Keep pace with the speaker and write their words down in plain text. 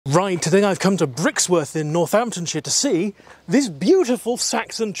Right, today I've come to Brixworth in Northamptonshire to see this beautiful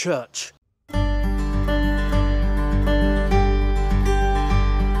Saxon church.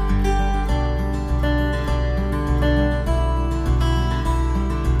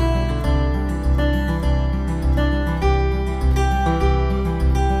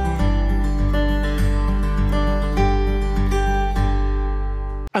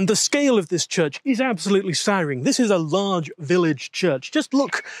 And the scale of this church is absolutely staggering. This is a large village church. Just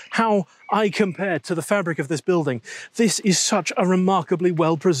look how I compare to the fabric of this building. This is such a remarkably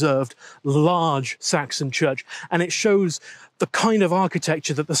well-preserved, large Saxon church, and it shows the kind of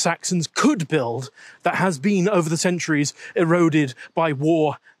architecture that the Saxons could build that has been, over the centuries, eroded by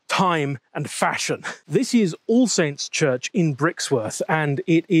war, time and fashion. This is All Saints Church in Brixworth, and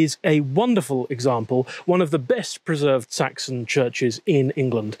it is a wonderful example, one of the best preserved Saxon churches in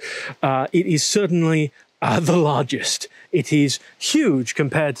England. It is certainly the largest. It is huge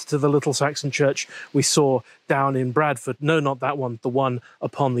compared to the little Saxon church we saw down in Bradford. No, not that one, the one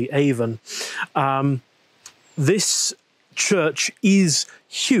upon the Avon. This church is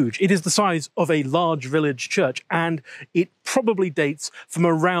huge. It is the size of a large village church, and it probably dates from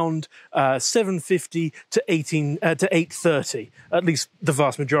around 750 to 830, at least the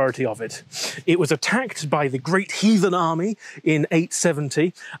vast majority of it. It was attacked by the Great Heathen Army in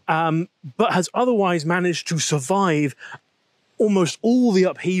 870, but has otherwise managed to survive almost all the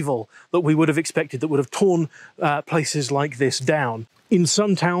upheaval that we would have expected, that would have torn places like this down. In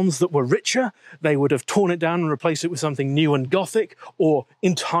some towns that were richer, they would have torn it down and replaced it with something new and Gothic, or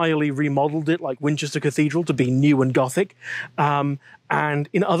entirely remodeled it, like Winchester Cathedral, to be new and Gothic. And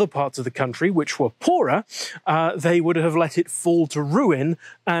in other parts of the country, which were poorer, they would have let it fall to ruin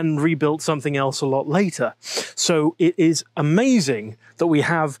and rebuilt something else a lot later. So it is amazing that we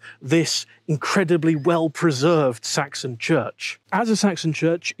have this incredibly well-preserved Saxon church. As a Saxon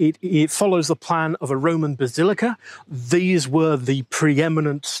church, it follows the plan of a Roman basilica. These were the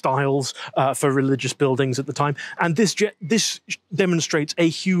preeminent styles for religious buildings at the time, and this demonstrates a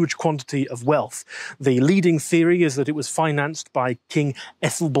huge quantity of wealth. The leading theory is that it was financed by King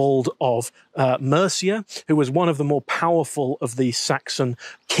Ethelbald of Mercia, who was one of the more powerful of the Saxon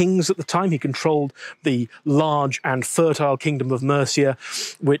kings at the time. He controlled the large and fertile kingdom of Mercia,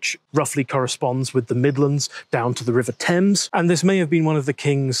 which roughly corresponds with the Midlands down to the River Thames, and this may have been one of the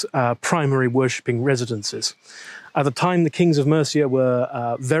king's primary worshipping residences. At the time, the kings of Mercia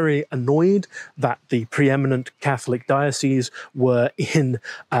were very annoyed that the preeminent Catholic dioceses were in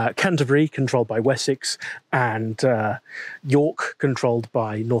Canterbury, controlled by Wessex, and York, controlled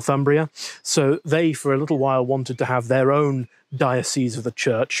by Northumbria. So they, for a little while, wanted to have their own diocese of the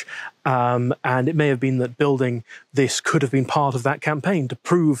church, and it may have been that building this could have been part of that campaign to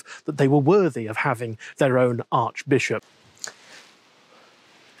prove that they were worthy of having their own archbishop.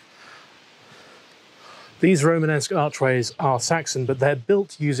 These Romanesque archways are Saxon, but they're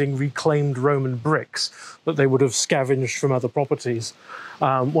built using reclaimed Roman bricks that they would have scavenged from other properties.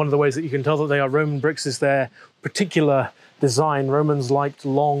 One of the ways that you can tell that they are Roman bricks is their particular design. Romans liked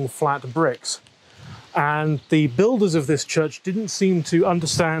long, flat bricks. And the builders of this church didn't seem to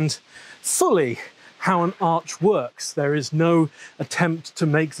understand fully how an arch works. There is no attempt to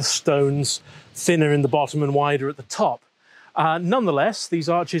make the stones thinner in the bottom and wider at the top. Nonetheless, these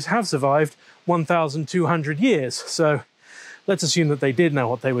arches have survived 1,200 years, so let's assume that they did know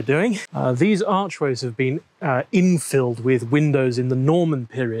what they were doing. These archways have been infilled with windows in the Norman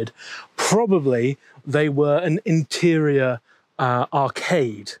period. Probably they were an interior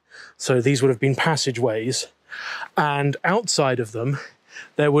arcade, so these would have been passageways, and outside of them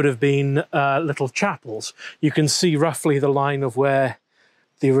there would have been little chapels. You can see roughly the line of where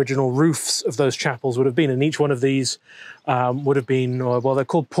the original roofs of those chapels would have been, and each one of these would have been, well, they're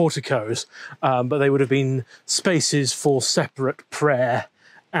called porticos, but they would have been spaces for separate prayer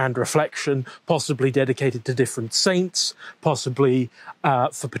and reflection, possibly dedicated to different saints, possibly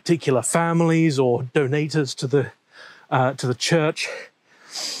for particular families or donators to the church.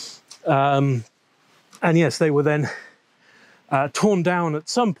 And yes, they were then torn down at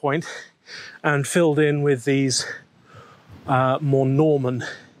some point and filled in with these more Norman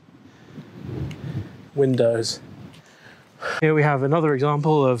windows. Here we have another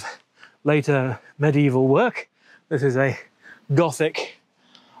example of later medieval work. This is a Gothic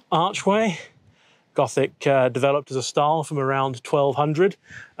archway. Gothic developed as a style from around 1200.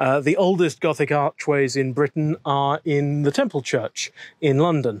 The oldest Gothic archways in Britain are in the Temple Church in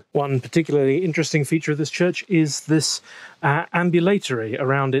London. One particularly interesting feature of this church is this ambulatory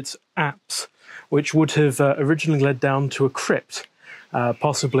around its apse, which would have originally led down to a crypt,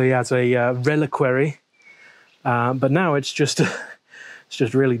 possibly as a reliquary, but now it's just It's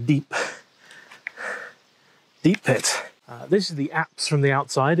just really deep pit. This is the apse from the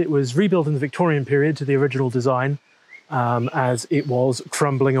outside. It was rebuilt in the Victorian period to the original design as it was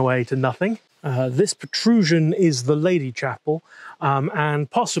crumbling away to nothing. This protrusion is the Lady Chapel,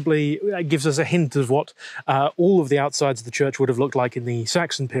 and possibly gives us a hint of what all of the outsides of the church would have looked like in the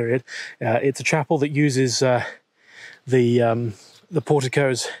Saxon period. It's a chapel that uses the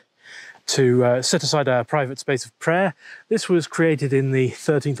porticos to set aside a private space of prayer. This was created in the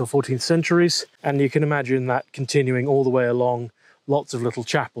 13th or 14th centuries, and you can imagine that continuing all the way along, lots of little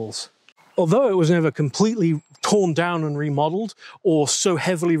chapels. Although it was never completely torn down and remodeled, or so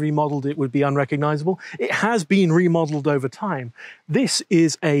heavily remodeled it would be unrecognizable, it has been remodeled over time. This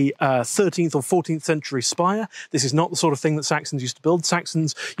is a 13th or 14th century spire. This is not the sort of thing that Saxons used to build.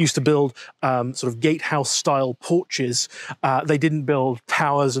 Saxons used to build sort of gatehouse style porches. They didn't build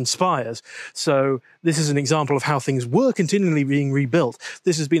towers and spires. So this is an example of how things were continually being rebuilt.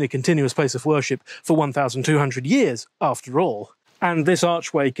 This has been a continuous place of worship for 1,200 years after all. And this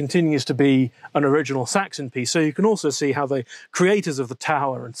archway continues to be an original Saxon piece. So you can also see how the creators of the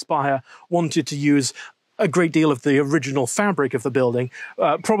tower and spire wanted to use a great deal of the original fabric of the building,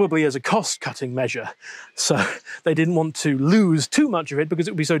 probably as a cost-cutting measure. So they didn't want to lose too much of it because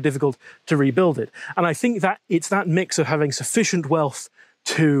it would be so difficult to rebuild it. And I think that it's that mix of having sufficient wealth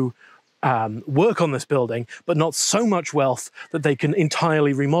to work on this building, but not so much wealth that they can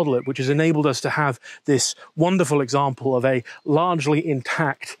entirely remodel it, which has enabled us to have this wonderful example of a largely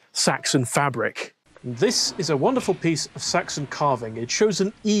intact Saxon fabric. This is a wonderful piece of Saxon carving. It shows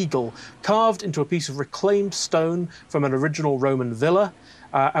an eagle carved into a piece of reclaimed stone from an original Roman villa,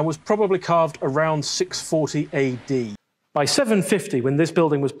 and was probably carved around 640 AD. By 750, when this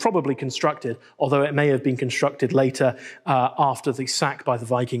building was probably constructed, although it may have been constructed later after the sack by the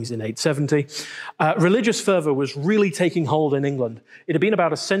Vikings in 870, religious fervour was really taking hold in England. It had been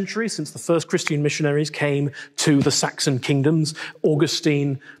about a century since the first Christian missionaries came to the Saxon kingdoms,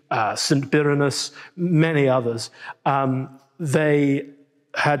 Augustine, St. Birinus, many others. They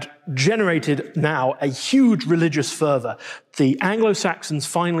had generated now a huge religious fervour. The Anglo-Saxons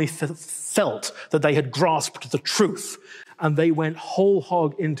finally felt that they had grasped the truth, and they went whole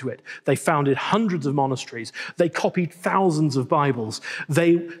hog into it. They founded hundreds of monasteries. They copied thousands of Bibles.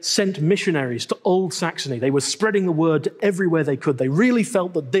 They sent missionaries to Old Saxony. They were spreading the word to everywhere they could. They really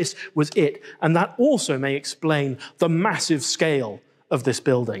felt that this was it. And that also may explain the massive scale of this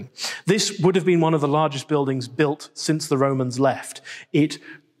building. This would have been one of the largest buildings built since the Romans left. It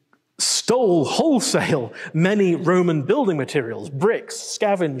stole wholesale many Roman building materials, bricks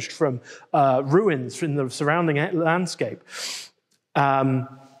scavenged from ruins in the surrounding landscape.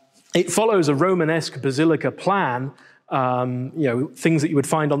 It follows a Romanesque basilica plan, things that you would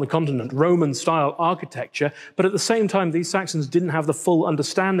find on the continent, Roman-style architecture, but at the same time, these Saxons didn't have the full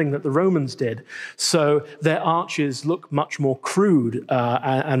understanding that the Romans did, so their arches look much more crude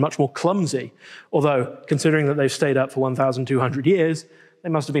and much more clumsy, although, considering that they've stayed up for 1,200 years, they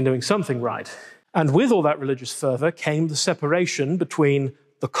must have been doing something right. And with all that religious fervour came the separation between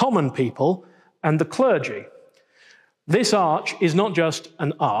the common people and the clergy. This arch is not just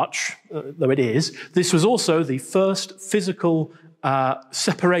an arch, though it is. This was also the first physical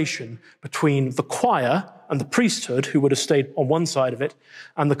separation between the choir and the priesthood, who would have stayed on one side of it,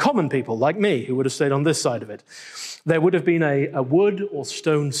 and the common people, like me, who would have stayed on this side of it. There would have been a wood or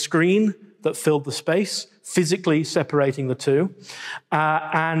stone screen that filled the space, physically separating the two,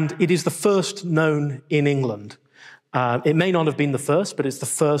 and it is the first known in England. It may not have been the first, but it's the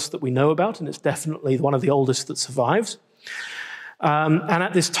first that we know about, and it's definitely one of the oldest that survives. And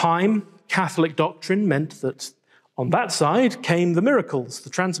at this time, Catholic doctrine meant that on that side came the miracles, the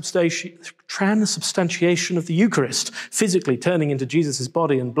transubstantiation of the Eucharist, physically turning into Jesus'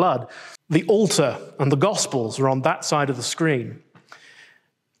 body and blood. The altar and the Gospels were on that side of the screen.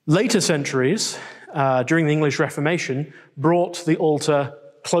 Later centuries, during the English Reformation, brought the altar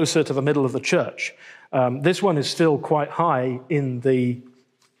closer to the middle of the church. This one is still quite high in the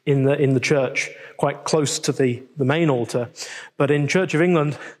church, quite close to the main altar. But in Church of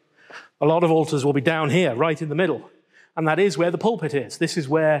England, a lot of altars will be down here, right in the middle. And that is where the pulpit is. This is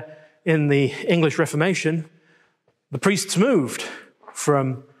where, in the English Reformation, the priests moved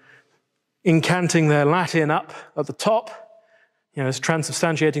from incanting their Latin up at the top, as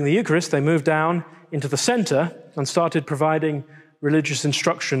transubstantiating the Eucharist. They moved down into the center and started providing religious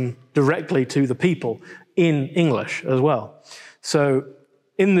instruction directly to the people in English as well. So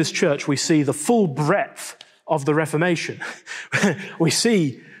in this church, we see the full breadth of the Reformation. We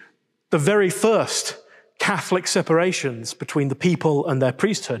see the very first Catholic separations between the people and their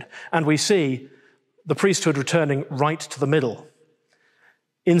priesthood, and we see the priesthood returning right to the middle.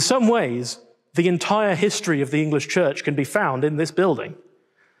 In some ways, the entire history of the English church can be found in this building,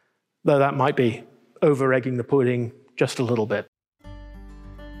 though that might be over-egging the pudding just a little bit.